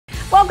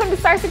welcome to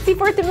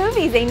STAR64 at the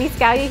Movies. Amy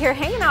Scalia here,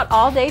 hanging out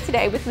all day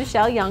today with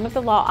Michelle Young of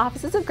the Law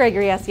Offices of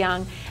Gregory S.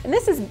 Young. And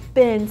this has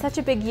been such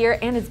a big year,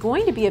 and is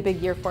going to be a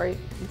big year for you.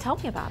 Tell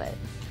me about it.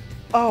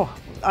 Oh,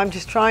 I'm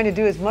just trying to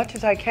do as much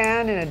as I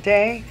can in a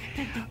day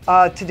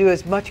to do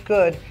as much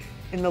good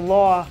in the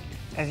law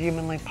as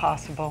humanly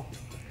possible.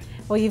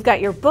 Well, you've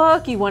got your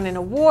book, you won an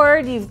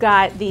award, you've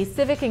got the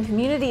Civic and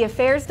Community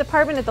Affairs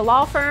Department at the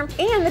law firm,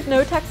 and the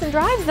No Text and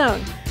Drive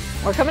Zone.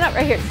 We're coming up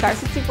right here at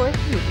STAR64 at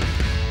the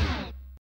Movies.